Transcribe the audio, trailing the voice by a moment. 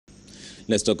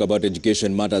Let's talk about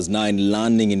education matters now.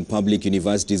 Learning in public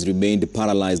universities remained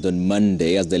paralyzed on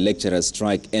Monday as the lecturers'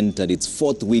 strike entered its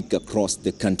fourth week across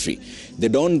the country. The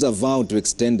Dons are vowed to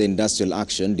extend the industrial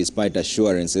action despite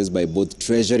assurances by both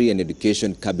Treasury and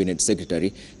Education Cabinet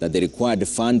Secretary that the required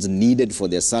funds needed for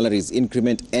their salaries,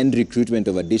 increment and recruitment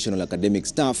of additional academic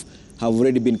staff have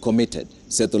already been committed.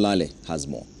 Seth Olale has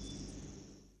more.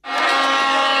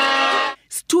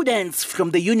 Students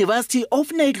from the University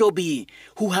of Nairobi,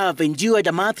 who have endured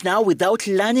a month now without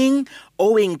learning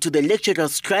owing to the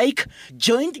lecturers' strike,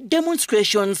 joined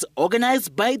demonstrations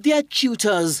organized by their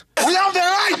tutors. We have the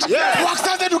right to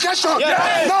access education.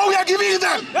 Now we are giving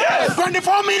them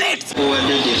 24 minutes.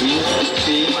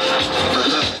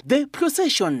 The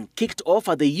procession kicked off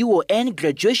at the UON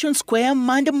Graduation Square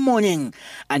Monday morning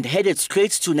and headed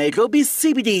straight to Nairobi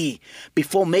CBD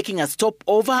before making a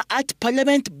stopover at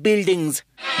Parliament buildings.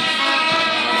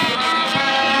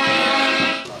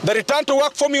 The return to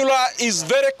work formula is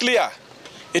very clear.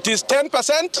 It is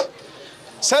 10%,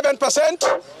 7%,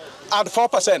 and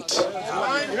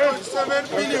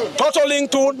 4%, totaling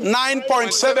to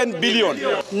 9.7 billion.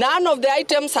 None of the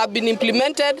items have been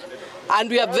implemented, and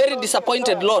we are very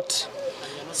disappointed lot.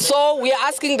 So we are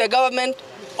asking the government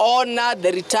honor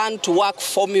the return to work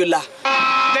formula. The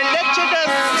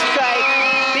lecturers' strike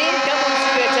being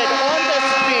demonstrated on the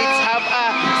streets have a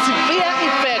severe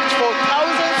effect for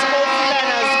thousands of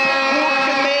learners who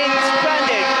remain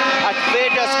stranded at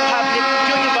various public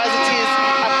universities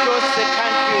across the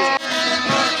country.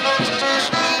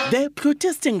 The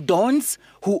protesting Dons,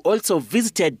 who also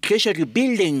visited Treasury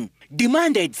building,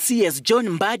 demanded CS John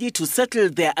Mbadi to settle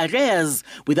their arrears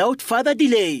without further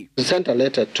delay. We sent a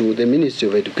letter to the Ministry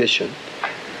of Education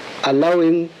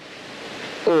allowing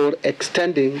or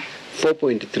extending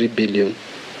 4.3 billion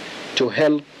to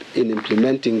help in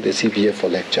implementing the CBA for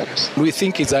lecturers. We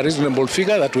think it's a reasonable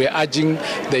figure that we're urging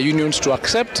the unions to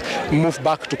accept, move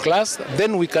back to class,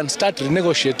 then we can start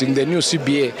renegotiating the new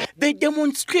CBA. The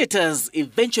demonstrators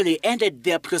eventually ended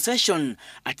their procession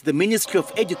at the Ministry of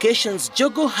Education's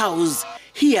Jogo House.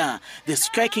 Here, the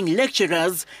striking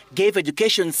lecturers gave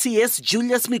Education CS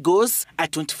Julius Migos a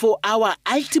 24-hour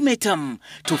ultimatum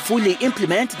to fully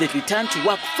implement the return to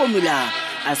work formula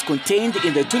as contained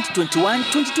in the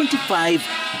 2021-2025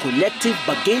 collective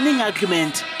bargaining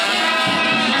agreement.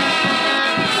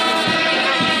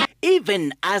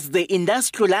 Even as the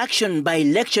industrial action by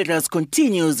lecturers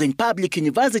continues in public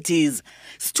universities,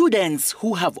 students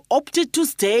who have opted to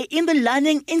stay in the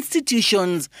learning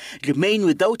institutions remain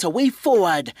without a way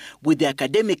forward with the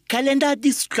academic calendar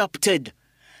disrupted.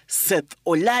 Seth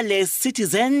Olale,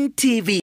 Citizen TV.